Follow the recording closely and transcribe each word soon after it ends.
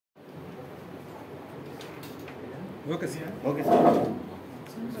Okay sir.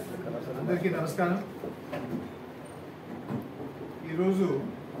 అందరికీ నమస్కారం. ఈరోజు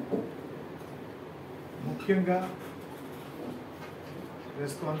ముఖ్యంగా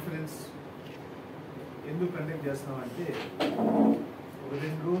ప్రెస్ కాన్ఫరెన్స్ ఎందుకు కండక్ట్ చేస్తున్నామంటే ఒక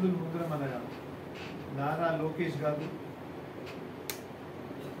 2 రోజుల ముందర మన నారా లోకేష్ గారు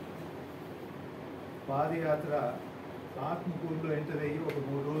పాదయాత్ర ఆత్మకూరులో ఎంటర్ అయ్యి ఒక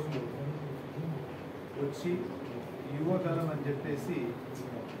 3 రోజులు వచ్చి యువగలం అని చెప్పేసి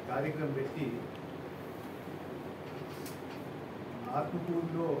కార్యక్రమం పెట్టి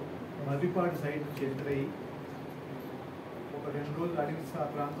ఆత్మకూరులో మర్రిపాడు సైడ్ నుంచి ఎంటర్ అయ్యి ఒక 2 రోజులు అడవి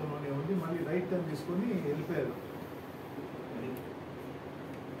ప్రాంతంలోనే ఉండి మళ్ళీ రైట్ టర్న్ తీసుకొని వెళ్ళిపోయారు.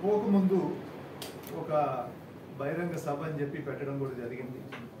 పోకముందు ఒక బహిరంగ సభ అని చెప్పి పెట్టడం కూడా జరిగింది.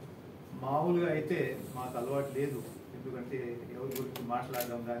 మామూలుగా అయితే మాకు అలవాటు లేదు, ఎందుకంటే ఎవరి గురించి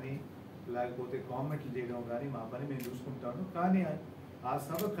మాట్లాడడం కానీ లేకపోతే కామెంట్లు చేయడం కానీ మా పని మేము చూసుకుంటాను. కానీ ఆ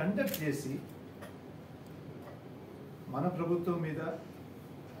సభ కండక్ట్ చేసి మన ప్రభుత్వం మీద,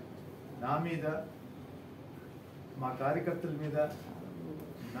 నా మీద, మా కార్యకర్తల మీద,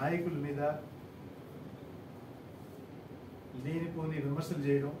 నాయకుల మీద లేనిపోని విమర్శలు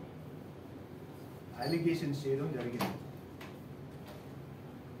చేయడం, అలిగేషన్స్ చేయడం జరిగింది.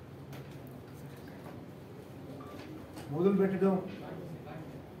 మొదలు పెట్టడం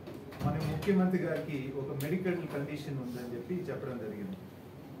మన ముఖ్యమంత్రి గారికి ఒక మెడికల్ కండిషన్ ఉందని చెప్పి చెప్పడం జరిగింది.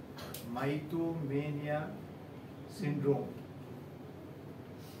 Mythomania syndrome.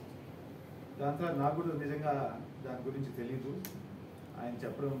 దాంతో నాకు కూడా నిజంగా దాని గురించి తెలీదు. ఆయన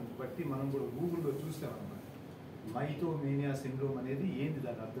చెప్పడం బట్టి మనం కూడా గూగుల్లో చూసామన్నమాట. మైథోమేనియా సిండ్రోమ్ అనేది ఏంటి,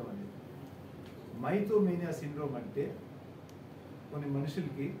 దాని అర్థం అనేది. మైథోమేనియా సిండ్రోమ్ అంటే కొన్ని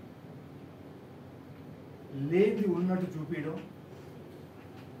మనుషులకి లేనిది ఉన్నట్టు చూపించడం,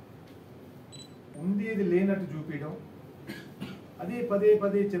 ఉండేది లేనట్టు చూపించడం, అదే పదే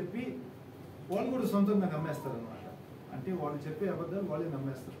పదే చెప్పి వాళ్ళు కూడా సొంతంగా నమ్మేస్తారు అన్నమాట. అంటే వాళ్ళు చెప్పే అబద్ధాలు వాళ్ళే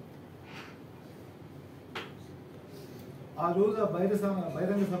నమ్మేస్తారు. ఆ రోజు ఆ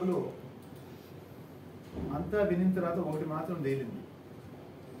బహిరంగ సభలో అంతా వినిన తర్వాత ఒకటి మాత్రం తేలింది.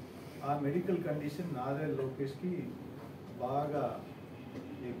 ఆ మెడికల్ కండిషన్ నారా లోకేష్కి బాగా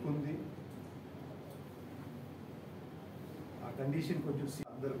ఎక్కువ ఉంది. ఆ కండిషన్ కొంచెం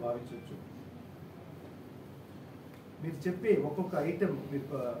అందరూ భావించవచ్చు. మీరు చెప్పే ఒక్కొక్క ఐటెం మీరు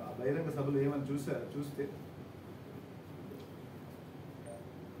బహిరంగ సభలో ఏమని చూస్తే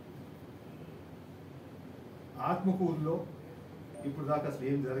ఆత్మకూరులో ఇప్పుడు దాకా అసలు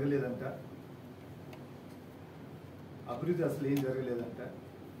ఏం జరగలేదంట, అభివృద్ధి అసలు ఏం జరగలేదంట,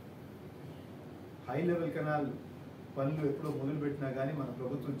 హై లెవెల్ కెనాల్ పనులు ఎప్పుడో మొదలుపెట్టినా కానీ మన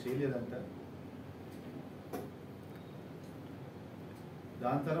ప్రభుత్వం చేయలేదంట.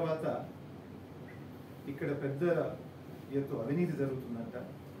 దాని తర్వాత ఇక్కడ పెద్ద ఎత్తు అవినీతి జరుగుతుందంట.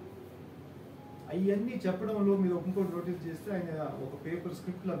 అవన్నీ చెప్పడంలో మీరు ఇంకోటి నోటీస్ చేస్తే ఆయన ఒక పేపర్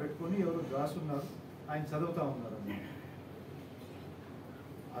స్క్రిప్ట్లో పెట్టుకొని ఎవరో రాసున్నారు, ఆయన చదువుతా ఉన్నారు అన్నమాట.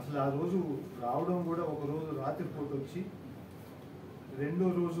 అసలు ఆ రోజు రావడం కూడా ఒక రోజు రాత్రిపూట వచ్చి 2వ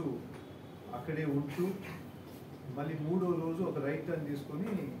రోజు అక్కడే ఉంటూ మళ్ళీ 3వ రోజు ఒక రైట్ టర్న్ తీసుకొని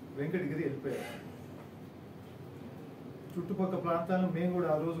వెంకటగిరి వెళ్ళిపోయారు. చుట్టుపక్కల ప్రాంతాలను మేము కూడా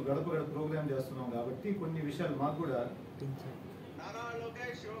ఆ రోజు గడప గడప ప్రోగ్రామ్ చేస్తున్నాం కాబట్టి కొన్ని విషయాలు మాకు కూడా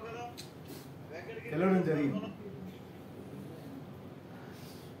తెలవడం జరిగింది.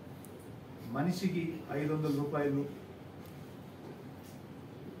 మనిషికి 500 రూపాయలు,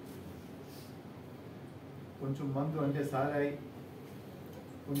 కొంచెం మందు అంటే సారాయి,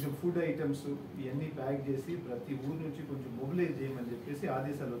 కొంచెం ఫుడ్ ఐటమ్స్ ఇవన్నీ ప్యాక్ చేసి ప్రతి ఊరు నుంచి కొంచెం మొబిలైజ్ చేయమని చెప్పేసి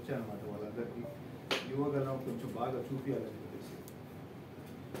ఆదేశాలు వచ్చాయన్నమాట వాళ్ళందరికీ. యువగలం కొంచెం బాగా చూపించాలని చెప్పేసి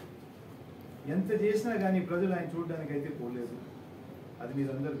ఎంత చేసినా కానీ ప్రజలు ఆయన చూడడానికి అయితే పోలేదు. అది మీరు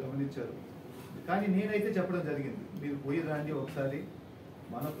అందరూ గమనించారు. కానీ నేనైతే చెప్పడం జరిగింది, మీరు పోయి రండి, ఒకసారి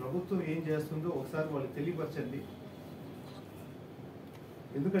మన ప్రభుత్వం ఏం చేస్తుందో ఒకసారి వాళ్ళకి తెలియపరచండి.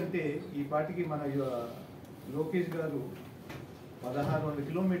 ఎందుకంటే ఈ పార్టీకి మన లోకేష్ గారు 1600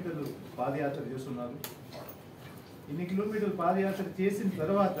 కిలోమీటర్లు పాదయాత్ర చేస్తున్నారు. ఇన్ని కిలోమీటర్లు పాదయాత్ర చేసిన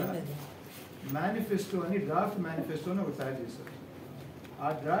తర్వాత మేనిఫెస్టో అని డ్రాఫ్ట్ మేనిఫెస్టోని ఒకటి తయారు చేశారు. ఆ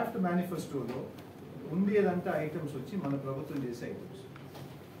డ్రాఫ్ట్ మేనిఫెస్టోలో ఉండేదంతా ఐటమ్స్ వచ్చి మన ప్రభుత్వం చేసే ఐటమ్స్.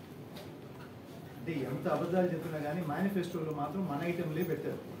 అంటే ఎంత అబద్ధాలు చెప్పినా కానీ మేనిఫెస్టోలో మాత్రం మన ఐటెంలే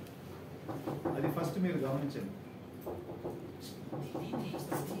పెట్టారు. అది ఫస్ట్ మీరు గమనించండి.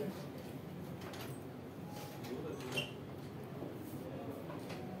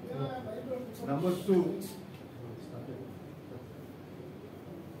 నంబర్ 2,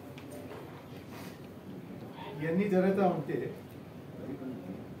 ఇవన్నీ జరుగుతూ ఉంటే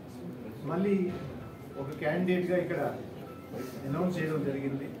మళ్ళీ ఒక క్యాండిడేట్గా ఇక్కడ అనౌన్స్ చేయడం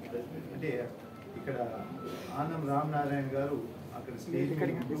జరిగింది. అంటే ఇక్కడ ఆనం రామనారాయణ గారు అక్కడ స్టేజ్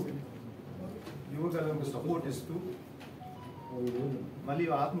యువకులకు సపోర్ట్ ఇస్తూ మళ్ళీ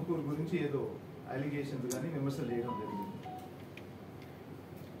ఆత్మకూరు గురించి ఏదో అలిగేషన్స్ కానీ విమర్శలు చేయడం జరిగింది.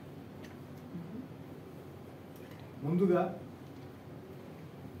 ముందుగా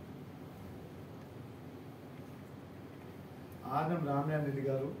ఆనం రామనారాయణ రెడ్డి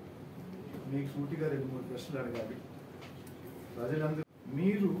గారు మీకు సూటిగా 2-3 ప్రశ్నలు అడగాలి. ప్రజలందరూ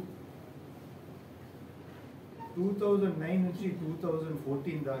మీరు 2009 నుంచి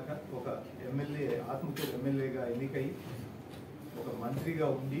 2014 దాకా ఒక ఎమ్మెల్యే ఆత్మకూరు ఎమ్మెల్యేగా ఎన్నికై ఒక మంత్రిగా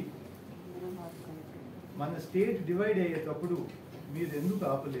ఉండి మన స్టేట్ డివైడ్ అయ్యేటప్పుడు మీరు ఎందుకు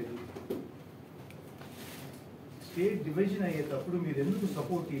ఆపలేదు? స్టేట్ డివిజన్ అయ్యేటప్పుడు మీరు ఎందుకు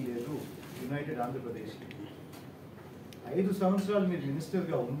సపోర్ట్ ఇవ్వలేదు యునైటెడ్ ఆంధ్రప్రదేశ్కి? 5 సంవత్సరాలు మీరు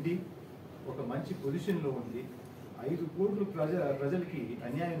మినిస్టర్గా ఉండి ఒక మంచి పొజిషన్లో ఉండి 5 కోట్లు ప్రజలకి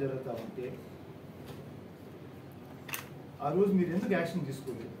అన్యాయం జరుగుతూ ఉంటే ఆ రోజు మీరు ఎందుకు యాక్షన్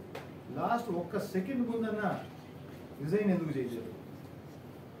తీసుకోలేదు? లాస్ట్ ఒక్క సెకండ్ ముందన్నా రిజైన్ ఎందుకు చేయలేదు?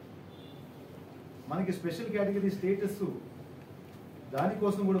 మనకి స్పెషల్ కేటగిరీ స్టేటస్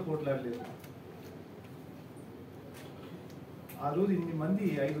దానికోసం కూడా పోట్లాడలేదు. ఆ రోజు ఇన్ని మంది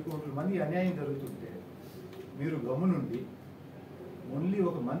 5 కోట్ల మంది అన్యాయం జరుగుతుంటే మీరు గమ్మునుండి ఓన్లీ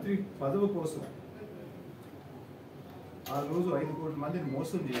ఒక మంత్రి పదవి కోసం ఆ రోజు 5 కోట్ల మందిని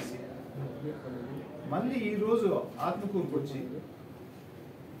మోసం చేసి మళ్ళీ ఈరోజు ఆత్మకూరుకు వచ్చి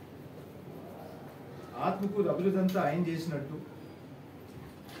ఆత్మకూరు అభివృద్ధి అంతా ఆయన చేసినట్టు,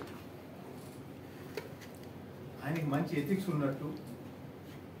 ఆయనకి మంచి ఎథిక్స్ ఉన్నట్టు,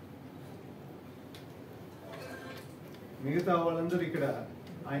 మిగతా వాళ్ళందరూ ఇక్కడ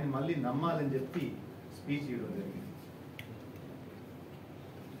ఆయన మళ్ళీ నమ్మాలని చెప్పి స్పీచ్ ఇవ్వడం జరిగింది.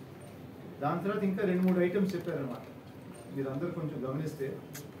 దాని తర్వాత ఇంకా 2-3 ఐటమ్స్ చెప్పారన్నమాట. మీరందరూ కొంచెం గమనిస్తే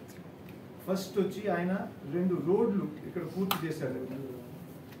ఫస్ట్ వచ్చి ఆయన 2 రోడ్లు ఇక్కడ పూర్తి చేశారు.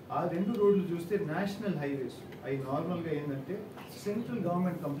 ఆ 2 రోడ్లు చూస్తే నేషనల్ హైవేస్. అవి నార్మల్గా ఏంటంటే సెంట్రల్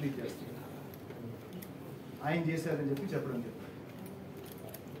గవర్నమెంట్ కంప్లీట్ చేస్తుంది, ఆయన చేశారని చెప్పడం చెప్పారు.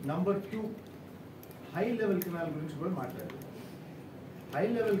 నంబర్ 2 హై లెవెల్ కెనాల్ గురించి కూడా మాట్లాడారు. హై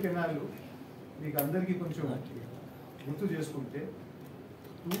లెవెల్ కెనాల్ మీకు అందరికీ కొంచెం గుర్తు చేసుకుంటే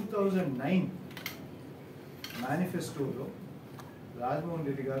 2009 మేనిఫెస్టోలో రాజమోహన్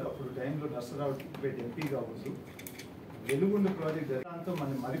రెడ్డి గారు అప్పుడు టైంలో నర్సరావుపేట ఎంపీగా ఉంటూ వెలుగొండ ప్రాజెక్ట్ దాంతో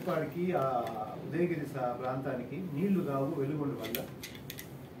మన మరిపాడికి ఆ ఉదయగిరి ప్రాంతానికి నీళ్లు రావు వెలుగొండ వల్ల,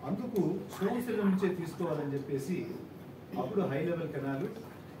 అందుకు సోమశిల నుంచే తీసుకోవాలని చెప్పేసి అప్పుడు హై లెవెల్ కెనాల్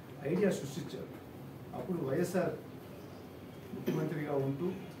ఐడియా సృష్టించారు. అప్పుడు వైఎస్ఆర్ ముఖ్యమంత్రిగా ఉంటూ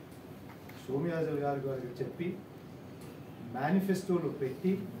సోమయాజులు గారికి చెప్పి మేనిఫెస్టోలో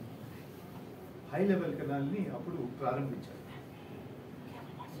పెట్టి హై లెవెల్ కెనాల్ని అప్పుడు ప్రారంభించారు.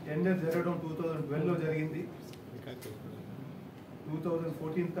 టెండర్ జరగడం 2012లో జరిగింది.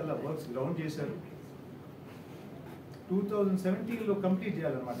 2014 కల్లా వర్క్స్ గ్రౌండ్ చేశారు. 2017లో కంప్లీట్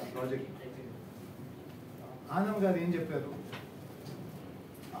చేయాలన్నమాట ప్రాజెక్ట్. ఆనం గారు ఏం చెప్పారు?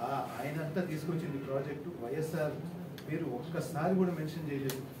 ఆయనంతా తీసుకొచ్చింది ప్రాజెక్టు, వైఎస్ఆర్ పేరు ఒక్కసారి కూడా మెన్షన్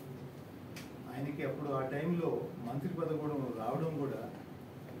చేయలేదు. ఆయనకి అప్పుడు ఆ టైంలో మంత్రి పదవి కూడా రావడం కూడా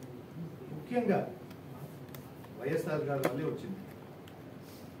ముఖ్యంగా వైఎస్ఆర్ గారి వల్లే వచ్చింది.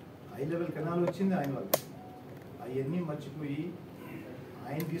 హై లెవెల్ కెనాల్ వచ్చింది ఆయన వల్ల. అవన్నీ మర్చిపోయి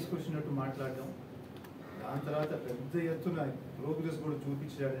ఆయన తీసుకొచ్చినట్టు మాట్లాడడం, దాని తర్వాత పెద్ద ఎత్తున ప్రోగ్రెస్ కూడా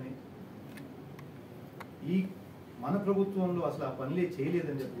చూపించాడని, ఈ మన ప్రభుత్వంలో అసలు ఆ పనులే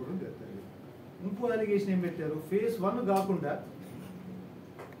చేయలేదని చెప్పి కూడా చెప్తారు. ఇంకో అలిగేషన్ ఏం పెట్టారు? ఫేజ్ 1 కాకుండా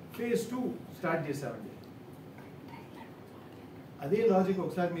ఫేజ్ 2 స్టార్ట్ చేశామండి. అదే లాజిక్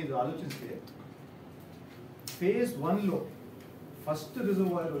ఒకసారి మీరు ఆలోచిస్తే ఫేజ్ 1లో ఫస్ట్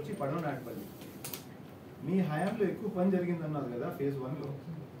రిజర్వాయర్ వచ్చి పడవనాటిపల్లి. మీ హయాంలో ఎక్కువ పని జరిగిందన్నారు కదా ఫేజ్ 1లో,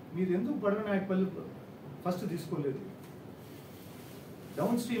 మీరు ఎందుకు పడవనాటిపల్లి ఫస్ట్ తీసుకోలేదు?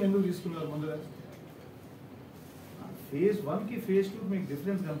 డౌన్ స్ట్రీమ్ ఎందుకు తీసుకున్నారు ముందుగా? ఫేజ్ 1కి ఫేజ్ 2 మీకు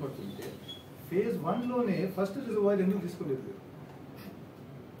డిఫరెన్స్ కనపడుతుంటే ఫేజ్ 1లోనే ఫస్ట్ రిజర్వాయర్ ఎందుకు తీసుకోలేదు?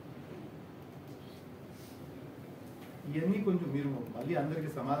 ఇవన్నీ కొంచెం మీరు మళ్ళీ అందరికీ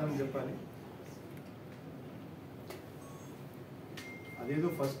సమాధానం చెప్పాలి. అదేదో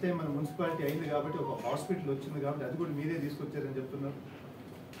ఫస్ట్ టైం మన మున్సిపాలిటీ అయింది కాబట్టి, ఒక హాస్పిటల్ వచ్చింది కాబట్టి అది కూడా మీరే తీసుకొచ్చారని చెప్తున్నారు.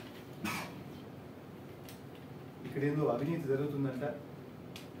 ఇక్కడ ఏదో అవినీతి జరుగుతుందంట,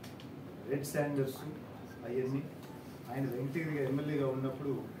 రెడ్ శాండర్స్ అవన్నీ. ఆయన వెంకటగిరిగా ఎమ్మెల్యేగా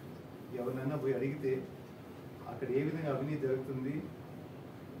ఉన్నప్పుడు ఎవరినైనా పోయి అడిగితే అక్కడ ఏ విధంగా అవినీతి జరుగుతుంది,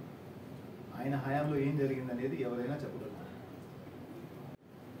 ఆయన హయాంలో ఏం జరిగింది అనేది ఎవరైనా చెప్పగలరు.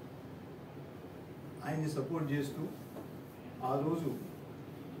 ఆయన్ని సపోర్ట్ చేస్తూ ఆ రోజు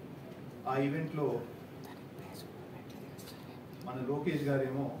ఆ ఈవెంట్లో మన లోకేష్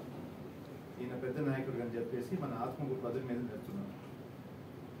గారేమో ఈయన పెద్ద నాయకుడు అని చెప్పేసి మన ఆత్మకూరు పదవి మీద నడుస్తున్నారు.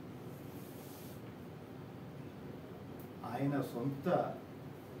 ఆయన సొంత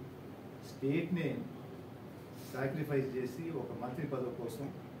స్టేట్ని సాక్రిఫైస్ చేసి ఒక మంత్రి పదవి కోసం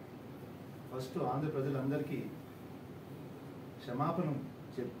ఫస్ట్ ఆంధ్ర ప్రజలందరికీ క్షమాపణ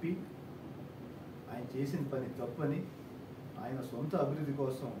చెప్పి ఆయన చేసిన పని తప్పని ఆయన సొంత అభివృద్ధి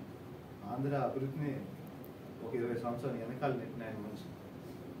కోసం ఆంధ్ర అభివృద్ధిని ఒక 20 సంవత్సరాలు వెనకాల నెట్టిన ఆయన మనిషి.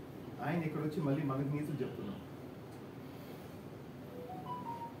 ఆయన ఇక్కడ వచ్చి మళ్ళీ మనకి నీతులు చెప్తున్నాం.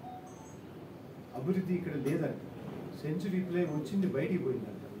 అభివృద్ధి ఇక్కడ లేదంట, సెంచురీ ప్లే వచ్చింది బయటికి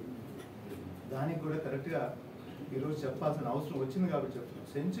పోయిందంట. దానికి కూడా కరెక్ట్గా ఈరోజు చెప్పాల్సిన అవసరం వచ్చింది కాబట్టి చెప్తున్నాం.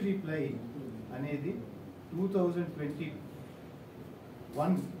 సెంచురీ ప్లే అనేది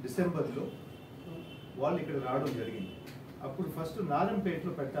 2021 డిసెంబర్లో వాళ్ళు ఇక్కడ రావడం జరిగింది. అప్పుడు ఫస్ట్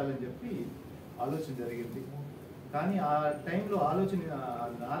నారంపేటలో పెట్టాలని చెప్పి ఆలోచన జరిగింది. కానీ ఆ టైంలో ఆలోచన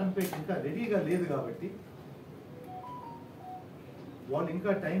నారంపేట ఇంకా రెడీగా లేదు కాబట్టి వాళ్ళు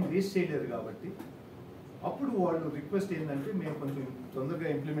ఇంకా టైం వేస్ట్ చేయలేదు కాబట్టి అప్పుడు వాళ్ళు రిక్వెస్ట్ ఏంటంటే మేము కొంచెం తొందరగా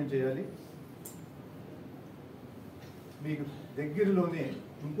ఇంప్లిమెంట్ చేయాలి, మీకు దగ్గరలోనే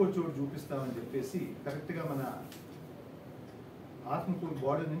ఇంకో చోటు చూపిస్తామని చెప్పేసి కరెక్ట్గా మన ఆత్మకూరు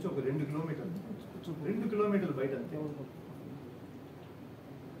బార్డర్ నుంచి ఒక 2 కిలోమీటర్లు బయట అంతే.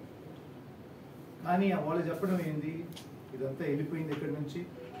 కానీ వాళ్ళు చెప్పడం ఏంది, ఇదంతా వెళ్ళిపోయింది ఇక్కడి నుంచి,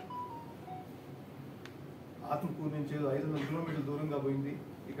 ఆత్మకూరు నుంచి 500 కిలోమీటర్ల దూరంగా పోయింది,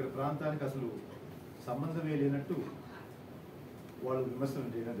 ఇక్కడ ప్రాంతానికి అసలు సంబంధమే లేనట్టు వాళ్ళు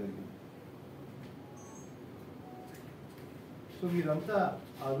విమర్శలు చేయడం జరిగింది. సో మీరంతా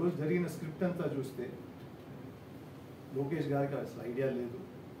ఆ రోజు జరిగిన స్క్రిప్ట్ అంతా చూస్తే లోకేష్ గారికి అసలు ఐడియా లేదు,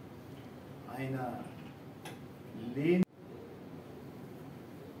 ఆయన లేని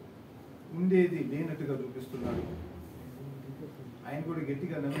ఉండేది లేనట్టుగా చూపిస్తున్నాడు. ఆయన కూడా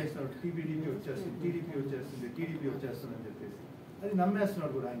గట్టిగా నమ్మేస్తున్నాడు, టీడీపీ వచ్చేస్తుంది టీడీపీ వచ్చేస్తుంది అని చెప్పేసి అది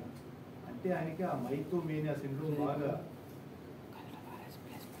నమ్మేస్తున్నాడు కూడా ఆయన. అంటే ఆయనకి ఆ మైథోమేనియా సిండ్రోమ్ బాగా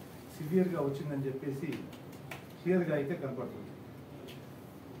సివియర్గా వచ్చిందని చెప్పేసి క్లియర్గా అయితే కనపడుతుంది.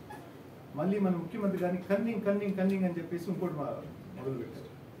 మళ్ళీ మన ముఖ్యమంత్రి గారిని కన్నింగ్ అని చెప్పేసి ఇంకోటి మొదలుపెట్టారు.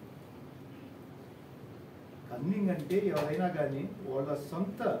 కన్నింగ్ అంటే ఎవరైనా కానీ వాళ్ళ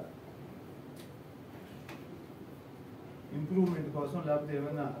సొంత ఇంప్రూవ్మెంట్ కోసం లేకపోతే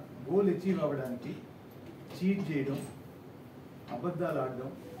ఏమైనా గోల్ అచీవ్ అవ్వడానికి చీట్ చేయడం, అబద్ధాలు ఆడడం,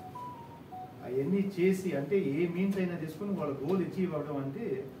 అవన్నీ చేసి అంటే ఏ మీన్స్ అయినా చేసుకుని వాళ్ళ గోల్ అచీవ్ అవ్వడం అంటే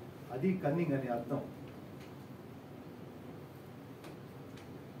అది కన్నింగ్ అని అర్థం.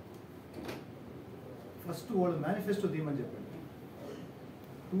 ఫస్ట్ వాళ్ళు మేనిఫెస్టో తీయమని చెప్పండి.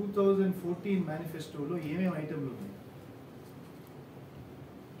 2014 మేనిఫెస్టోలో ఏమేమి ఐటెంలు ఉన్నాయి,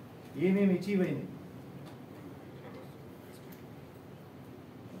 ఏమేమి అచీవ్ అయినాయి,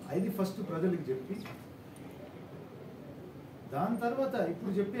 అది ఫస్ట్ ప్రజలకు చెప్పి దాని తర్వాత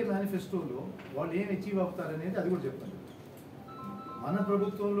ఇప్పుడు చెప్పే మేనిఫెస్టోలో వాళ్ళు ఏం అచీవ్ అవుతారనేది అది కూడా చెప్పండి. మన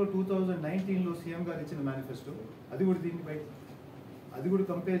ప్రభుత్వంలో 2019లో సీఎం గారు ఇచ్చిన మేనిఫెస్టో అది కూడా దీన్ని బయట అది కూడా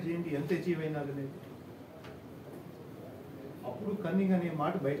కంపేర్ చేయండి, ఎంత అచీవ్ అయినారనేది. అప్పుడు కన్నింగ్ అనే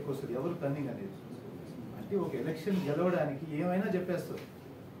మాట బయటకు వస్తుంది. ఎవరు కన్నింగ్ అనేది అంటే ఒక ఎలక్షన్ గెలవడానికి ఏమైనా చెప్పేస్తారు,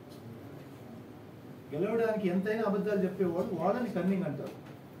 గెలవడానికి ఎంతైనా అబద్ధాలు చెప్పేవాళ్ళు వాళ్ళని కన్నింగ్ అంటారు.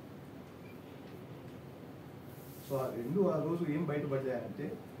 సో ఆ రెండు ఆ రోజు ఏం బయటపడ్డాయంటే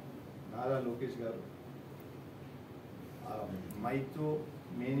నారా లోకేష్ గారు ఆ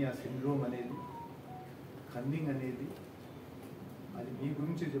మైథోమేనియా సిండ్రోమ్ అనేది, కన్నింగ్ అనేది అది మీ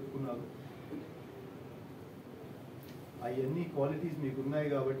గురించి చెప్పుకున్నారు. అవన్నీ క్వాలిటీస్ మీకు ఉన్నాయి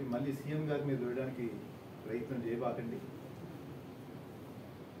కాబట్టి మళ్ళీ సీఎం గారి మీద వేయడానికి ప్రయత్నం చేయబాకండి.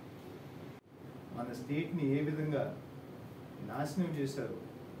 మన స్టేట్ని ఏ విధంగా నాశనం చేశారు,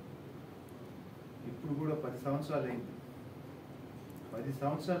 ఇప్పుడు కూడా 10 సంవత్సరాలు అయింది. 10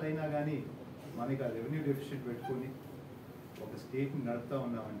 సంవత్సరాలు అయినా కానీ మనకి ఆ రెవెన్యూ డెఫిసిట్ పెట్టుకొని ఒక స్టేట్ని నడుపుతా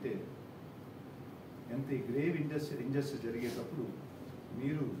ఉన్నామంటే ఎంత గ్రేవ్ ఇంజస్టిస్ జరిగేటప్పుడు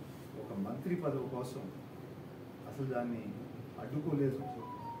మీరు ఒక మంత్రి పదవి కోసం అసలు దాన్ని అడ్డుకోలేదు,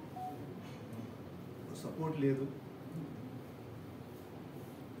 సపోర్ట్ లేదు.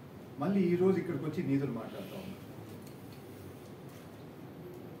 మళ్ళీ ఈరోజు ఇక్కడికి వచ్చి నీతులు మాట్లాడుతూ ఉన్నారు.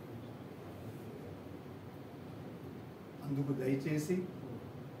 అందుకు దయచేసి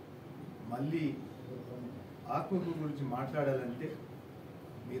మళ్ళీ ఆత్మకూరు గురించి మాట్లాడాలంటే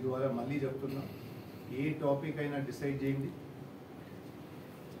మీ ద్వారా మళ్ళీ చెప్తున్నాం, ఏ టాపిక్ అయినా డిసైడ్ చేయండి,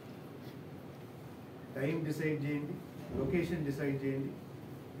 టైం డిసైడ్ చేయండి, లొకేషన్ డిసైడ్ చేయండి,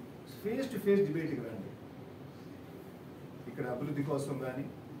 ఫేస్ టు ఫేస్ డిబేట్కి రండి. ఇక్కడ అభివృద్ధి కోసం కానీ,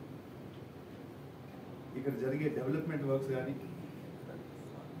 ఇక్కడ జరిగే డెవలప్మెంట్ వర్క్స్ కానీ,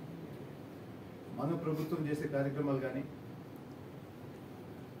 మన ప్రభుత్వం చేసే కార్యక్రమాలు కానీ,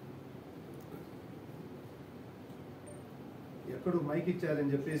 ఎక్కడో మైక్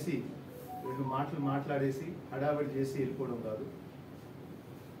ఇచ్చారని చెప్పేసి 2 మాటలు మాట్లాడేసి హడావిడి చేసి వెళ్ళిపోవడం కాదు.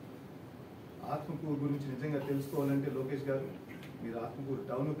 ఆత్మకూరు గురించి నిజంగా తెలుసుకోవాలంటే లోకేష్ గారు మీరు ఆత్మకూరు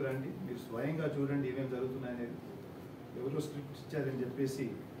టౌన్కి రండి, మీరు స్వయంగా చూడండి ఏమేమి జరుగుతున్నాయనేది. ఎవరో స్క్రిప్ట్ ఇచ్చారని చెప్పేసి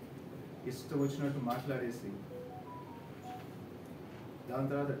ఇష్టం వచ్చినట్టు మాట్లాడేసి దాని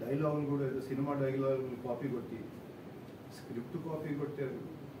తర్వాత డైలాగులు కూడా ఏదో సినిమా డైలాగులు కాపీ కొట్టి, స్క్రిప్ట్ కాపీ కొట్టారు,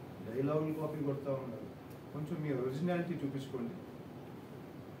 డైలాగులు కాపీ కొడతా ఉన్నారు. కొంచెం మీ ఒరిజినాలిటీ చూపించుకోండి.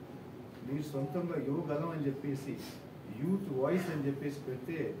 మీరు సొంతంగా యువగలం అని చెప్పేసి, యూత్ వాయిస్ అని చెప్పేసి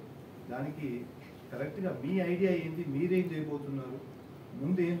పెడితే దానికి కరెక్ట్గా మీ ఐడియా ఏంటి, మీరేం చేయబోతున్నారు,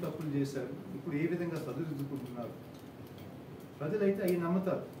 ముందు ఏం తప్పులు చేశారు, ఇప్పుడు ఏ విధంగా సరిదిద్దుకుంటున్నారు, ప్రజలైతే అవి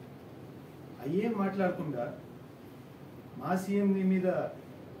నమ్ముతారు. అయ్యేం మాట్లాడకుండా మా సీఎంని మీద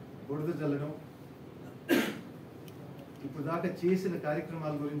బురద చల్లడం, ఇప్పుడు దాకా చేసిన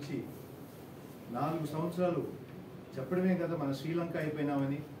కార్యక్రమాల గురించి 4 సంవత్సరాలు చెప్పడమే కదా మన శ్రీలంక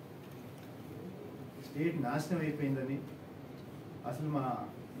అయిపోయినామని, స్టేట్ నాశనం అయిపోయిందని, అసలు మా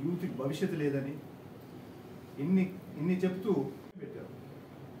యూత్కి భవిష్యత్తు లేదని ఇన్ని చెప్తూ పెట్టారు.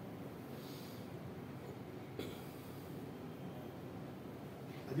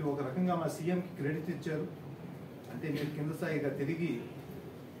 అది ఒక రకంగా మా సీఎంకి క్రెడిట్ ఇచ్చారు. అంటే మీరు కింద స్థాయిగా తిరిగి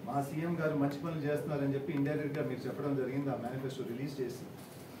మా సీఎం గారు మంచి పనులు చేస్తున్నారని చెప్పి ఇండైరెక్ట్గా మీరు చెప్పడం జరిగింది ఆ మేనిఫెస్టో రిలీజ్ చేసి.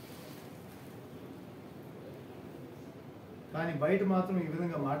 కానీ బయట మాత్రం ఈ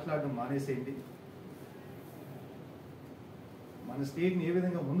విధంగా మాట్లాడడం మానేసేయండి. మన స్టేట్ని ఏ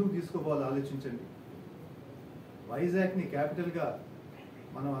విధంగా ముందుకు తీసుకోవాలో ఆలోచించండి. వైజాగ్ని క్యాపిటల్గా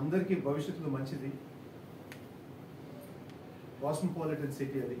మనం అందరికీ భవిష్యత్తులో మంచిది, కాస్మోపాలిటన్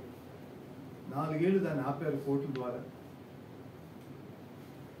సిటీ. అది 4 ఏళ్ళు దాన్ని ఆపారు కోర్టుల ద్వారా.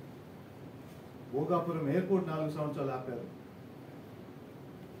 భోగాపురం ఎయిర్పోర్ట్ 4 సంవత్సరాలు ఆపారు.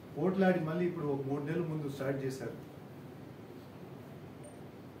 కోట్లాడి మళ్ళీ ఇప్పుడు ఒక 3 నెలల ముందు స్టార్ట్ చేశారు.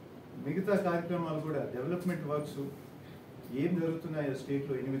 మిగతా కార్యక్రమాలు కూడా డెవలప్మెంట్ వర్క్స్ ఏం జరుగుతున్నాయో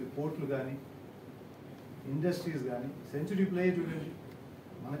స్టేట్లో 8 పోర్ట్లు కానీ, ఇండస్ట్రీస్ కానీ, సెంచురీ ప్లే చూడండి.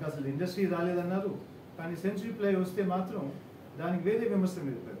 మనకు అసలు ఇండస్ట్రీ రాలేదన్నారు, కానీ సెంచురీ ప్లే వస్తే మాత్రం దానికి వేరే విమర్శలు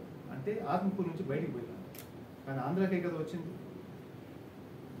వెళ్ళిపోయారు. అంటే ఆత్మకూరు నుంచి బయటికి పోయినారు, కానీ ఆంధ్రాకే కదా వచ్చింది.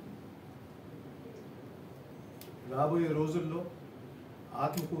 రాబోయే రోజుల్లో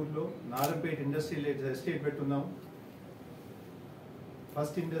ఆత్మకూరులో Narampeta industrial estate పెట్టున్నాం.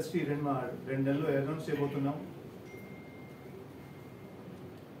 First industry 2 నెలల్లో అనౌన్స్ చేయబోతున్నాం.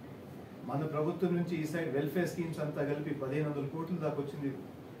 మన ప్రభుత్వం నుంచి ఈ సైడ్ వెల్ఫేర్ స్కీమ్స్ అంతా కలిపి 1500 కోట్ల దాకా వచ్చింది.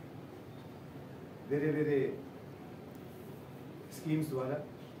 వేరే స్కీమ్స్ ద్వారా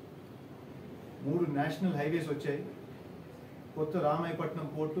 3 నేషనల్ హైవేస్ వచ్చాయి. కొత్త రామాయపట్నం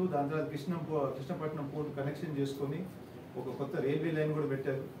పోర్టు, దాని తర్వాత కృష్ణపట్నం పోర్టు కనెక్షన్ చేసుకొని ఒక కొత్త రైల్వే లైన్ కూడా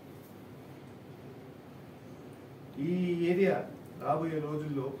పెట్టారు. ఈ ఏరియా రాబోయే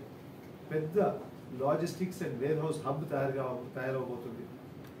రోజుల్లో పెద్ద logistics and wear house hub తయారవబోతుంది.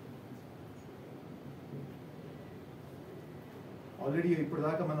 Already ఇప్పుడు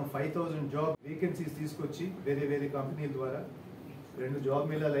దాకా మనం 5000 జాబ్ వేకెన్సీస్ తీసుకొచ్చి వేరే కంపెనీల ద్వారా 2 జాబ్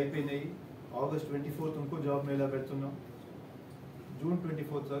మేళాలు అయిపోయినాయి. ఆగస్ట్ 24th ఇంకో జాబ్ మేళా పెడుతున్నాం, జూన్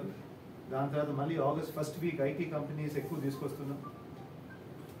 24th సార్. దాని తర్వాత మళ్ళీ August first week IT companies ఎక్కువ తీసుకొస్తున్నాం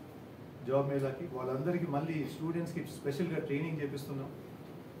జాబ్ మేళాకి. వాళ్ళందరికీ మళ్ళీ స్టూడెంట్స్కి స్పెషల్గా ట్రైనింగ్ చేపిస్తున్నాం.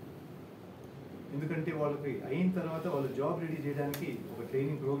 ఎందుకంటే వాళ్ళకి అయిన తర్వాత వాళ్ళు జాబ్ రెడీ చేయడానికి ఒక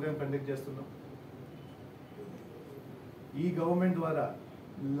ట్రైనింగ్ ప్రోగ్రామ్ కండక్ట్ చేస్తున్నాం. ఈ గవర్నమెంట్ ద్వారా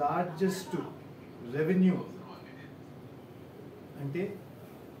లార్జెస్ట్ రెవెన్యూ, అంటే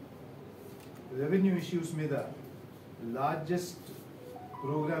రెవెన్యూ ఇష్యూస్ మీద లార్జెస్ట్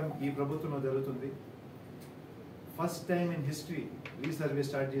ప్రోగ్రామ్ ఈ ప్రభుత్వంలో జరుగుతుంది. First time in history resurvey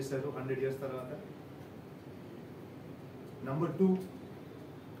start చేశారు 100 years తర్వాత. నంబర్ 2,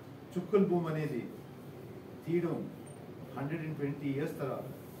 చుక్కల్ భూమి అనేది తీయడం 120 years తర్వాత.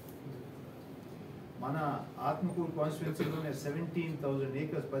 మన ఆత్మకూరు కాన్స్టిట్యున్సీలోనే 17,000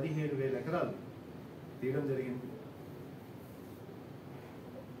 acres 17,000 ఎకరాలు తీయడం జరిగింది.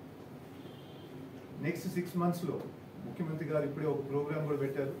 నెక్స్ట్ 6 monthsలో ముఖ్యమంత్రి గారు ఇప్పుడే ఒక ప్రోగ్రామ్ కూడా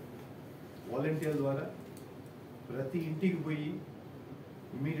పెట్టారు. వాలంటీర్ల ద్వారా ప్రతి ఇంటికి పోయి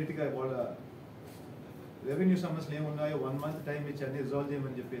ఇమీడియట్గా వాళ్ళ రెవెన్యూ సమస్యలు ఏమున్నాయో 1 month టైం ఇచ్చి అన్ని రిజాల్వ్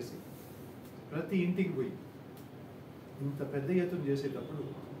చేయమని చెప్పేసి ప్రతి ఇంటికి పోయి ఇంత పెద్ద ఎత్తున చేసేటప్పుడు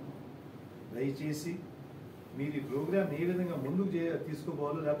దయచేసి మీరు ఈ ప్రోగ్రామ్ ఏ విధంగా ముందుకు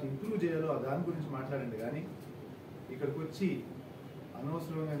తీసుకోపోవాలో లేకపోతే ఇంప్రూవ్ చేయాలో దాని గురించి మాట్లాడండి. కానీ ఇక్కడికి వచ్చి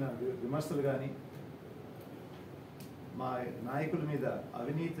అనవసరమైన విమర్శలు కానీ మా నాయకుల మీద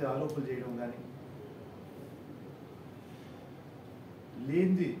అవినీతి ఆరోపణలు చేయడం కానీ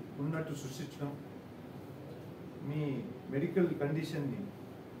లేనిది ఉన్నట్టు సృష్టించడం, మీ మెడికల్ కండిషన్ని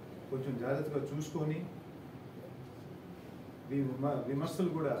కొంచెం జాగ్రత్తగా చూసుకొని విమర్శలు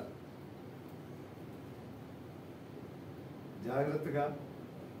కూడా జాగ్రత్తగా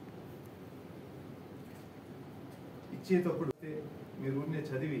ఇచ్చేటప్పుడు మీరు ఊరినే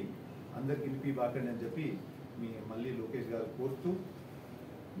చదివి అందరికి ఇనిపి బాకండి అని చెప్పి మళ్ళీ లోకేష్ గారు కోరుతూ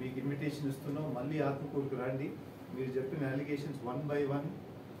మీకు ఇన్విటేషన్ ఇస్తున్నాం. మళ్ళీ ఆత్మకూరుకు రండి. మీరు చెప్పిన అలిగేషన్స్ 1 by 1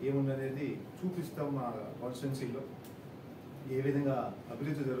 ఏముందనేది చూపిస్తాం. మా కాన్స్టిట్యున్సీలో ఏ విధంగా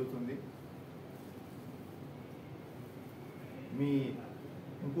అభివృద్ధి జరుగుతుంది. మీ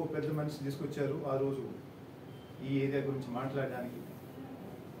ఇంకో పెద్ద మనిషి తీసుకొచ్చారు ఆ రోజు ఈ ఏరియా గురించి మాట్లాడడానికి,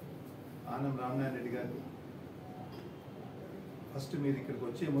 ఆనం రామనారాయణ రెడ్డి గారు. ఫస్ట్ మీరు ఇక్కడికి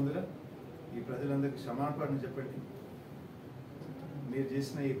వచ్చే ముందర ఈ ప్రజలందరికీ క్షమాపణ చెప్పండి. మీరు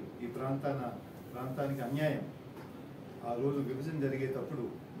చేసిన ఈ ప్రాంతానికి అన్యాయం, ఆ రోజు విభజన జరిగేటప్పుడు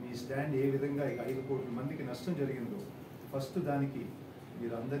మీ స్టాండ్ ఏ విధంగా 5 కోట్ల మందికి నష్టం జరిగిందో ఫస్ట్ దానికి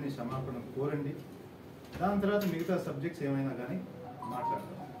మీరు అందరినీ క్షమాపణ కోరండి. దాని తర్వాత మిగతా సబ్జెక్ట్స్ ఏమైనా కానీ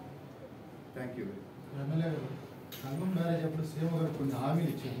మాట్లాడతాం. Thank you. ఎమ్మెల్యే గారు, సంఘం మ్యారేజ్ అప్పుడు సీఎం గారు కొన్ని హామీలు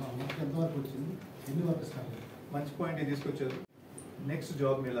ఇచ్చారు. ఎంతవరకు వచ్చింది, ఎన్ని వర్క్ స్టార్ట్? మంచి పాయింట్ తీసుకొచ్చారు. నెక్స్ట్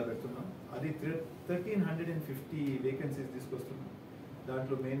జాబ్ మేళా పెడుతున్నాం. అది 1350 వేకెన్సీస్ తీసుకొస్తున్నాం.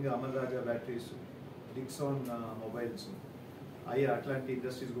 దాంట్లో మెయిన్గా అమర్ రాజా బ్యాటరీస్, డిక్సాన్ మొబైల్స్, అట్లాంటి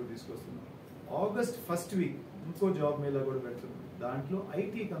ఇండస్ట్రీస్ కూడా తీసుకొస్తున్నాం. ఆగస్ట్ ఫస్ట్ వీక్ ఇంకో జాబ్ మేళా కూడా పెడుతున్నాం. దాంట్లో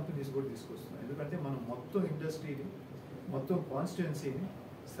ఐటీ కంపెనీస్ కూడా తీసుకొస్తున్నాం. ఎందుకంటే మనం మొత్తం ఇండస్ట్రీని, మొత్తం కాన్స్టిట్యున్సీని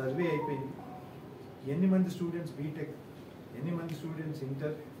సర్వే అయిపోయింది. ఎన్ని మంది స్టూడెంట్స్ బీటెక్, ఎన్ని మంది స్టూడెంట్స్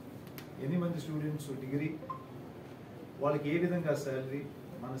ఇంటర్, ఎన్ని మంది స్టూడెంట్స్ డిగ్రీ, వాళ్ళకి ఏ విధంగా శాలరీ,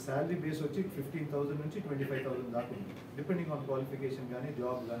 మన శాలరీ బేస్ వచ్చి 15,000 నుంచి 25,000 దాకా ఉంది, డిపెండింగ్ ఆన్ క్వాలిఫికేషన్ కానీ,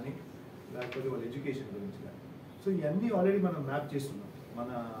 జాబ్ కానీ, లేకపోతే వాళ్ళ ఎడ్యుకేషన్ గురించి కానీ. సో ఇవన్నీ ఆల్రెడీ మనం మ్యాప్ చేస్తున్నాం మన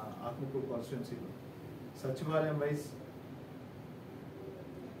ఆత్మకూరు కాన్స్టిట్యున్సీలో. సచివాలయం వైజ్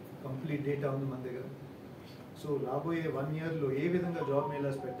కంప్లీట్ డేటా ఉంది మన దగ్గర. సో రాబోయే 1 yearలో ఏ విధంగా జాబ్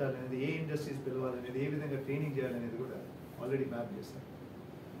మేళాస్ పెట్టాలనేది, ఏ ఇండస్ట్రీస్ పిలవాలనేది, ఏ విధంగా ట్రైనింగ్ చేయాలనేది కూడా ఆల్రెడీ మ్యాప్ చేస్తాం.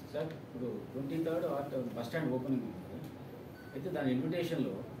 సార్, ఇప్పుడు 23rd బస్ స్టాండ్ ఓపెనింగ్ ఉంది. అయితే దాని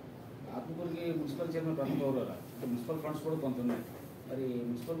ఇన్విటేషన్లో ఆత్మకూరుకి మున్సిపల్ చైర్మన్ ప్రథమ అంటే మున్సిపల్ ఫండ్స్ కూడా కొంత ఉన్నాయి. మరి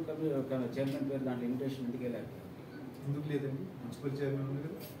మున్సిపల్ చైర్మన్ పేరు దాంట్లో ఇన్విటేషన్ ఎందుకు వెళ్ళాలి? ఎందుకు లేదండి, మున్సిపల్ చైర్మన్ ఉంది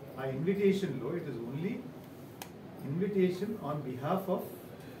కదా. ఆ ఇన్విటేషన్లో it is only invitation on behalf of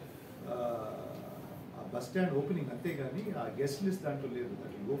bus stand opening, అంతేగాని ఆ గెస్ట్ లిస్ట్ దాంట్లో లేదు.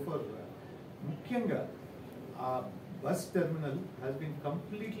 దట్ గో ఫర్ ముఖ్యంగా ఆ bus terminal has been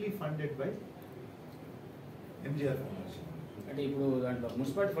completely funded by MGR foundation. అంటే ఇప్పుడు దాంట్లో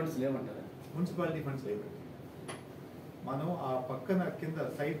మున్సిపాలిటీ ఫండ్స్ లేవంటారా? మున్సిపాలిటీ ఫండ్స్ లేవండి. మనం ఆ పక్కన కింద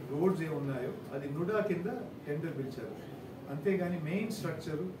సైడ్ రోడ్స్ ఏమున్నాయో అది నుడా కింద టెండర్ పిలిచారు, అంతేగాని మెయిన్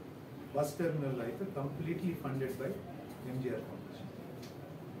స్ట్రక్చరు బస్ టెర్మినల్ అయితే completely funded by MGR foundation.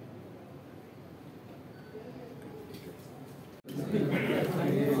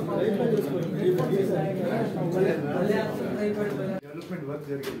 Development work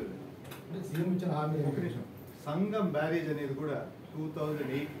జరిగేది. ఒక నిమిషం, సంగం బ్యారేజ్ అనేది కూడా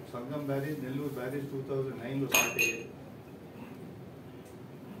 2008 సంగం బ్యారేజ్, నెల్లూరు బ్యారేజ్ 2009లో స్టార్ట్ అయ్యేది.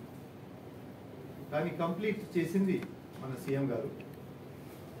 కానీ కంప్లీట్ చేసింది మన సీఎం గారు.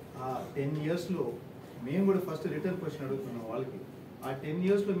 ఆ 10 yearsలో మేము కూడా ఫస్ట్ రిటర్న్ క్వశ్చన్ అడుగుతున్నాం వాళ్ళకి. ఆ 10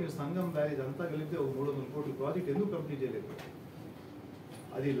 yearsలో మీరు సంగం బ్యారేజ్ అంతా కలిపితే ఒక 300 కోట్ల ప్రాజెక్ట్ ఎందుకు కంప్లీట్ చేయలేదు?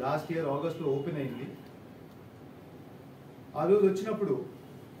 అది లాస్ట్ ఇయర్ ఆగస్ట్లో ఓపెన్ అయింది. ఆ రోజు వచ్చినప్పుడు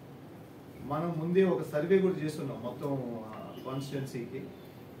మనం ముందే ఒక సర్వే కూడా చేస్తున్నాం మొత్తం కాన్స్టిట్యున్సీకి.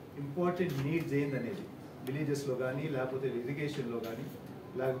 ఇంపార్టెంట్ నీడ్స్ ఏందనేది విలేజెస్లో కానీ, లేకపోతే ఇరిగేషన్లో కానీ,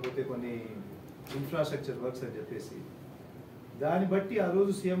 లేకపోతే కొన్ని ఇన్ఫ్రాస్ట్రక్చర్ వర్క్స్ అని చెప్పేసి దాన్ని బట్టి ఆ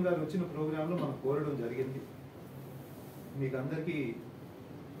రోజు సీఎం గారు వచ్చిన ప్రోగ్రాంలో మనం కోరడం జరిగింది. మీకు అందరికీ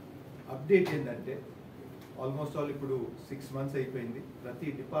అప్డేట్ ఏంటంటే ఆల్మోస్ట్ ఆల్ ఇప్పుడు 6 months అయిపోయింది. ప్రతి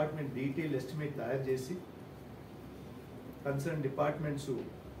డిపార్ట్మెంట్ డీటెయిల్ ఎస్టిమేట్ తయారు చేసి కన్సర్న్ డిపార్ట్మెంట్స్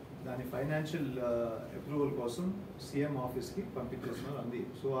దాని ఫైనాన్షియల్ అప్రూవల్ కోసం సీఎం ఆఫీస్కి పంపించేస్తున్నారు అంది.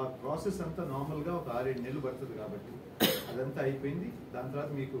 సో ఆ ప్రాసెస్ అంతా నార్మల్గా ఒక 6-7 నెలలు పడుతుంది కాబట్టి అదంతా అయిపోయింది. దాని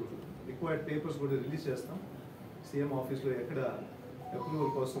తర్వాత మీకు రిక్వైర్డ్ పేపర్స్ కూడా రిలీజ్ చేస్తాం. సీఎం ఆఫీస్లో ఎక్కడ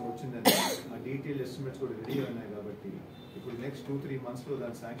అప్రూవల్ కోసం వచ్చిందని ఆ డీటెయిల్ ఎస్టిమేట్స్ కూడా రెడీ ఉన్నాయి కాబట్టి ఇప్పుడు నెక్స్ట్ 2-3 monthsలో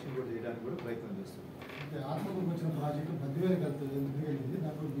దాని శాంక్షన్ కూడా చేయడానికి కూడా ప్రయత్నం చేస్తాం. ఆత్మకూరుకు వచ్చిన ప్రాజెక్టు 10,000 కలుతుంది, ఎందుకు వెళ్ళింది?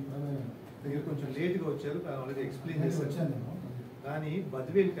 నాకు మీరు కొంచెం లేట్గా వచ్చారు, ఆల్రెడీ ఎక్స్ప్లెయిన్ వచ్చాను చేశాను. నేను. కానీ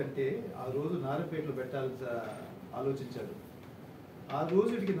బద్వేల్ కంటే ఆ రోజు నారంపేటలో పెట్టాలని ఆలోచించారు. ఆ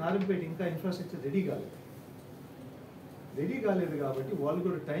రోజుకి నారంపేట ఇంకా ఇన్ఫ్రాస్ట్రక్చర్ రెడీ కాలేదు కాబట్టి వాళ్ళు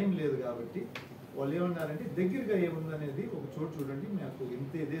కూడా టైం లేదు కాబట్టి వాళ్ళు ఏమన్నారంటే దగ్గరగా ఏముందనేది ఒక చోటు చూడండి, మాకు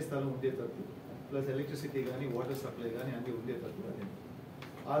ఇదే స్థలం ఉండేటట్టు, ప్లస్ ఎలక్ట్రిసిటీ కానీ వాటర్ సప్లై కానీ అన్నీ ఉండేటట్టు అదే.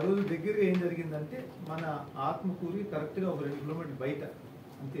 ఆ రోజు దగ్గరగా ఏం జరిగిందంటే మన ఆత్మకూరి కరెక్ట్గా ఒక 2 కిలోమీటర్లు బయట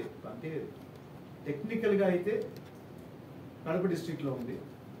అంతే. అంటే టెక్నికల్గా అయితే కడప డిస్ట్రిక్ట్లో ఉంది,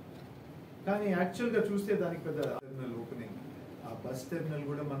 కానీ యాక్చువల్గా చూస్తే దానికి పెద్ద టెర్మినల్ ఓపెనింగ్. ఆ బస్ టెర్మినల్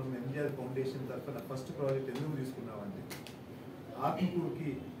కూడా మనం ఎంజిఆర్ ఫౌండేషన్ తరఫున ఫస్ట్ ప్రాజెక్ట్ ఎందుకు తీసుకున్నామంటే ఆత్మకూరుకి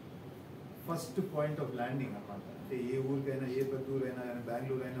ఫస్ట్ పాయింట్ ఆఫ్ ల్యాండింగ్ అన్నమాట. అంటే ఏ ఊరికైనా, ఏ పెద్ద ఊరైనా కానీ,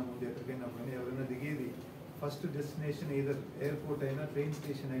 బెంగళూరు అయినా ముందు ఎక్కడికైనా కానీ ఎవరైనా దిగేది ఫస్ట్ డెస్టినేషన్ ఏదర్ ఎయిర్పోర్ట్ అయినా, ట్రైన్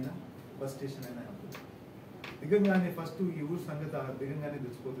స్టేషన్ అయినా, బస్ స్టేషన్ అయినా ఉంటుంది. దిగంగానే ఫస్ట్ ఈ ఊరు సంగతి దిగంగానే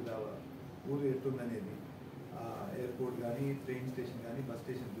తెలిసిపోతుంది ఆ ఊరు ఎట్టుందనేది. ఎయిర్పోర్ట్ కానీ, ట్రైన్ స్టేషన్ కానీ, బస్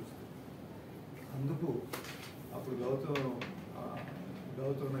స్టేషన్ చూస్తుంది. అందుకు అప్పుడు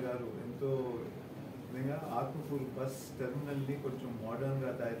గౌతమ్ గారు ఎంతో విధంగా ఆత్మకూరు బస్ టెర్మినల్ని కొంచెం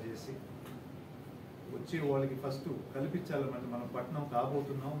మోడర్న్గా తయారు చేసి వచ్చే వాళ్ళకి ఫస్ట్ కల్పించాలన్నమాట. మనం పట్టణం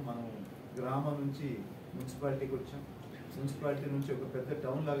కాబోతున్నాం, మనం గ్రామం నుంచి మున్సిపాలిటీకి వచ్చాం, మున్సిపాలిటీ నుంచి ఒక పెద్ద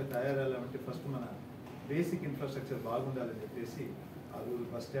టౌన్ లాగా తయారయ్యాలంటే ఫస్ట్ మన బేసిక్ ఇన్ఫ్రాస్ట్రక్చర్ బాగుండాలని చెప్పేసి ఆ రోజు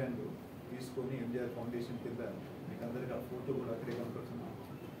బస్ స్టాండ్ తీసుకొని ఎంజిఆర్ ఫౌండేషన్ కింద మీకు అందరికీ ఆ ఫోటో కూడా అక్కడే కనపడుతున్నాం.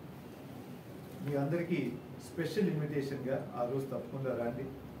 మీ అందరికీ స్పెషల్ ఇన్విటేషన్గా ఆ రోజు తప్పకుండా రండి.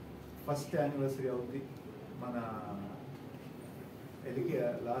 ఫస్ట్ యానివర్సరీ అవుతుంది. మన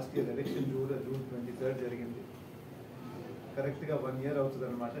లాస్ట్ ఇయర్ ఎలక్షన్ కూడా జూన్ 23 జరిగింది. కరెక్ట్గా 1 year అవుతుంది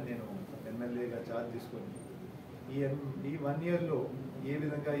అనమాట నేను ఎమ్మెల్యేగా ఛార్జ్ తీసుకొని. ఈ 1 yearలో ఏ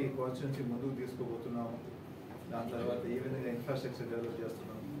విధంగా ఈ కాన్స్టిట్యున్సీ ముందుకు తీసుకోబోతున్నాము, దాని తర్వాత ఏ విధంగా ఇన్ఫ్రాస్ట్రక్చర్ డెవలప్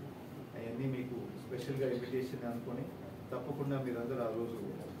చేస్తున్నాము, అవన్నీ మీకు స్పెషల్గా ఇన్విటేషన్ అనుకొని తప్పకుండా మీరందరూ ఆ రోజు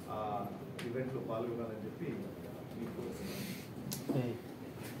ఆ ఈవెంట్లో పాల్గొనాలని చెప్పి మీకు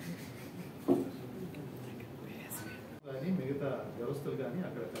కానీ మిగతా వ్యవస్థలు కానీ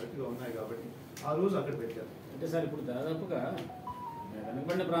అక్కడ కరెక్ట్గా ఉన్నాయి కాబట్టి ఆ రోజు అక్కడ పెట్టారు. అంటే సార్ ఇప్పుడు దాదాపుగా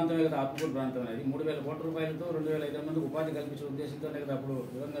వెనుకబడిన ప్రాంతమే కదా ఆత్మకూరు ప్రాంతం అనేది 3,000 కోట్ల రూపాయలతో 2,500 మందికి ఉపాధి కల్పించే ఉద్దేశంతోనే కదా అప్పుడు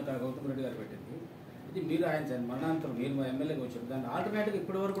దివంగత గౌతమ్ రెడ్డి గారు పెట్టింది. ఇది మీరు ఆయన మరణాంతరం మీరు మా ఎమ్మెల్యేగా వచ్చారు, దాన్ని ఆల్టర్నేట్గా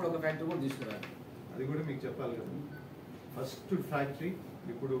ఇప్పటి వరకు కూడా ఒక ఫ్యాక్టరీ కూడా తీసుకురారు. అది కూడా మీకు చెప్పాలి కదా. ఫస్ట్ ఫ్యాక్టరీ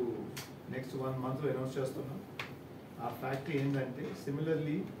ఇప్పుడు నెక్స్ట్ 1 monthలో అనౌన్స్ చేస్తున్నాం. ఆ ఫ్యాక్టరీ ఏంటంటే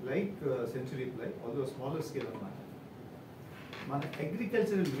similarly like century ply although smaller scale అన్నమాట. మన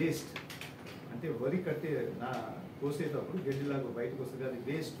అగ్రికల్చరల్ వేస్ట్ అంటే వరి కట్టే కోసేటప్పుడు గడ్డిలాగా బయటకు వస్తుంది, అది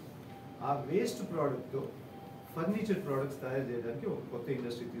వేస్ట్. ఆ వేస్ట్ ప్రోడక్ట్తో ఫర్నిచర్ ప్రోడక్ట్స్ తయారు చేయడానికి ఒక కొత్త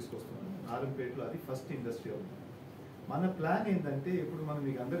ఇండస్ట్రీ తీసుకొస్తున్నాం నారంపేటలో. అది ఫస్ట్ ఇండస్ట్రీ అవుతుంది. మన ప్లాన్ ఏంటంటే ఇప్పుడు మనం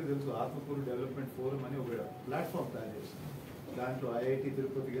మీకు అందరికీ తెలుసు ఆత్మకూరు డెవలప్మెంట్ ఫోరం అని ఒక ప్లాట్ఫామ్ తయారు చేస్తున్నాం. దాంట్లో ఐఐటి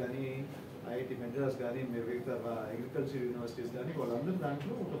తిరుపతి కానీ, ఐఐటి మెడ్రాస్ కానీ, మిగతా అగ్రికల్చర్ యూనివర్సిటీస్ కానీ వాళ్ళందరూ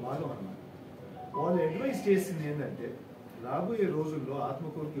దాంట్లో ఒక భాగం అన్నమాట. వాళ్ళు అడ్వైస్ చేసింది ఏంటంటే రాబోయే రోజుల్లో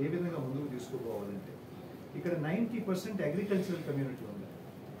ఆత్మకూరుకి ఏ విధంగా ముందుకు తీసుకుపోవాలంటే ఇక్కడ 90% అగ్రికల్చరల్ కమ్యూనిటీ ఉంది.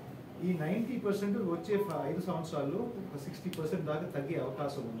 ఈ 90% వచ్చే 5 సంవత్సరాల్లో ఒక 60% దాకా తగ్గే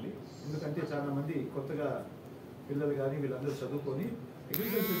అవకాశం ఉంది. ఎందుకంటే చాలా మంది కొత్తగా పిల్లలు కానీ వీళ్ళందరూ చదువుకొని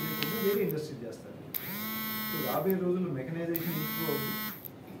అగ్రికల్చర్ చేయకుండా వేరే ఇండస్ట్రీ చేస్తారు. సో రాబోయే రోజుల్లో మెకనైజేషన్ ఇంప్రూవ్ అవుతుంది.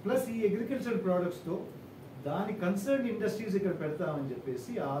 ప్లస్ ఈ అగ్రికల్చర్ ప్రోడక్ట్స్తో దాని కన్సర్న్ ఇండస్ట్రీస్ ఇక్కడ పెడతామని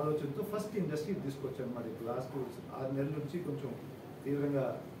చెప్పేసి ఆ ఆలోచనతో ఫస్ట్ ఇండస్ట్రీ తీసుకొచ్చాం అన్నమాట. ఇప్పుడు లాస్ట్ 6 నెలల నుంచి కొంచెం తీవ్రంగా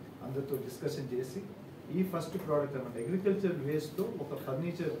అందరితో డిస్కషన్ చేసి ఈ ఫస్ట్ ప్రోడక్ట్ అన్నమాట అగ్రికల్చర్ వేస్ట్తో ఒక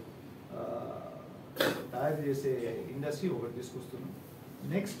ఫర్నిచర్ తయారు చేసే ఇండస్ట్రీ ఒకటి తీసుకొస్తున్నాం.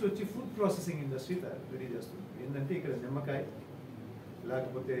 నెక్స్ట్ వచ్చి ఫుడ్ ప్రాసెసింగ్ ఇండస్ట్రీ రెడీ చేస్తున్నాం. ఏంటంటే ఇక్కడ నిమ్మకాయ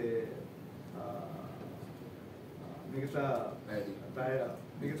లేకపోతే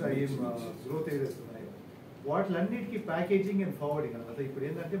మిగతా ఏం గ్రోత్ ఏరియాస్ ఉన్నాయో వాటిలన్నిటికీ ప్యాకేజింగ్ అండ్ ఫార్వర్డింగ్ అనమాట. ఇప్పుడు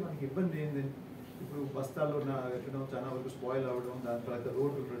ఏంటంటే మనకి ఇబ్బంది ఏంటంటే ఇప్పుడు బస్తాల్లో ఎక్కడం చాలా వరకు స్పాయిల్ అవ్వడం, దాని తర్వాత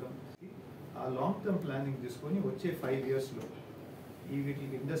రోడ్డు ఉండడం. ఆ లాంగ్ టర్మ్ ప్లానింగ్ తీసుకొని వచ్చే 5 yearsలో ఈ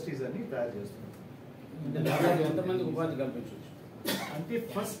వీటికి ఇండస్ట్రీస్ అన్ని తయారు చేస్తున్నాం. ఎంతమంది ఉపాధి కల్పించవచ్చు అంటే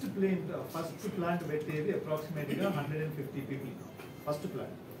ఫస్ట్ ప్లాంట్ పెట్టేది అప్రాక్సిమేట్గా 150 people ఫస్ట్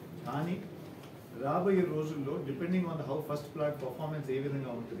ప్లాంట్. కానీ రాబోయే రోజుల్లో depending on how first plant performance ఏ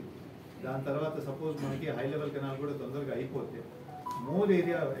విధంగా ఉంటుంది, దాని తర్వాత సపోజ్ మనకి హై లెవెల్ కెనాల్ కూడా తొందరగా అయిపోతే మోర్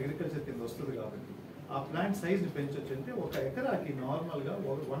ఏరియా అగ్రికల్చర్ కింద వస్తుంది కాబట్టి ఆ ప్లాంట్ సైజ్ని పెంచవచ్చు. అంటే ఒక ఎకరాకి నార్మల్గా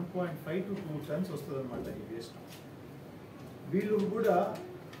 1.5 to 2 tons వస్తుంది అనమాట ఈ వేస్ట్. వీళ్ళు కూడా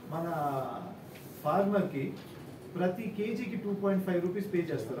మన ఫార్మర్కి ప్రతి కేజీకి 2.5 rupees పే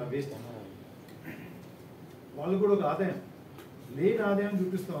చేస్తారు ఆ వేస్ట్. వాళ్ళు కూడా ఒక ఆదాయం లేని ఆదాయం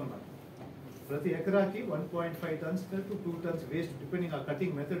చూపిస్తాం అన్నమాట. ప్రతి ఎకరాకి 1.5 tons to 2 tons waste depending ఆ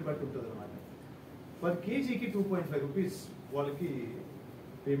కటింగ్ మెథడ్ బట్టి ఉంటుంది అనమాట. పర్ కేజీకి 2.5 రూపీస్ వాళ్ళకి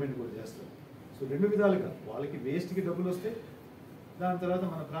పేమెంట్ కూడా చేస్తారు. సో రెండు విధాలుగా వాళ్ళకి వేస్ట్కి డబ్బులు వస్తాయి, దాని తర్వాత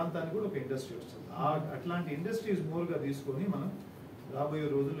మన ప్రాంతానికి కూడా ఒక ఇండస్ట్రీ వస్తుంది. అట్లాంటి ఇండస్ట్రీస్ మోర్గా తీసుకొని మనం రాబోయే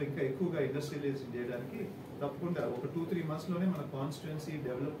రోజుల్లో ఇంకా ఎక్కువగా ఇండస్ట్రియలైజేషన్ చేయడానికి తప్పకుండా ఒక 2-3 monthsలోనే మన కాన్స్టిట్యుయెన్సీ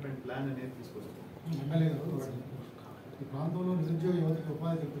డెవలప్మెంట్ ప్లాన్ అనేది తీసుకొస్తాం. ఎమ్మెల్యే గారు ఈ ప్రాంతంలో నిరుద్యోగ యువతకి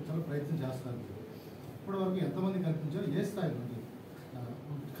ఉపాధి కల్పించాలని ప్రయత్నం చేస్తున్నారు. ఇప్పటి వరకు ఎంతమంది కల్పించారు, ఏ స్థాయి నుండి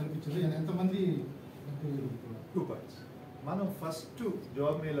కల్పించారు, ఎంతమంది? 2 points. మనం ఫస్ట్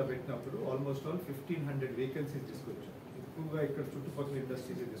జాబ్ మేళా పెట్టినప్పుడు ఆల్మోస్ట్ 1500 వేకెన్సీస్ తీసుకొచ్చాం. ఎక్కువగా ఇక్కడ చుట్టుపక్కల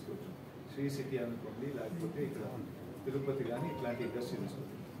ఇండస్ట్రీస్ తీసుకొచ్చాం. శ్రీ సిటీ అనుకోండి, లేకపోతే ఇక్కడ తిరుపతి కానీ ఇట్లాంటి ఇండస్ట్రీ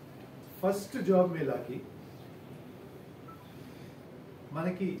తీసుకొచ్చాం. ఫస్ట్ జాబ్ మేళాకి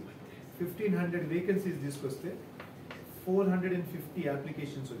మనకి 1500 వేకెన్సీస్ తీసుకొస్తే 450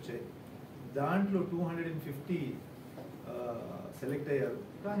 అప్లికేషన్స్ వచ్చాయి. దాంట్లో 250 సెలెక్ట్ అయ్యారు,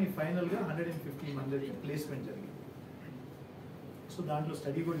 కానీ ఫైనల్గా 150 మందికి ప్లేస్మెంట్ జరిగింది. సో దాంట్లో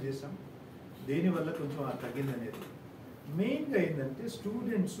స్టడీ కూడా చేసాం, దేనివల్ల కొంచెం తగ్గింది అనేది. మెయిన్గా ఏంటంటే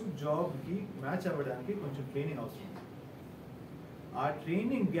స్టూడెంట్స్ జాబ్కి మ్యాచ్ అవ్వడానికి కొంచెం ట్రైనింగ్ అవసరం. ఆ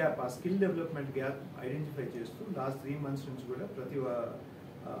ట్రైనింగ్ గ్యాప్, ఆ స్కిల్ డెవలప్మెంట్ గ్యాప్ ఐడెంటిఫై చేస్తూ లాస్ట్ 3 months నుంచి కూడా ప్రతి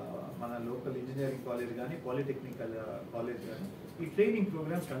మన లోకల్ ఇంజనీరింగ్ కాలేజ్ కానీ పాలిటెక్నికల్ కాలేజ్ కానీ ఈ ట్రైనింగ్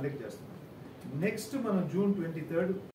ప్రోగ్రామ్స్ కండక్ట్ చేస్తున్నాం. నెక్స్ట్ మనం June 23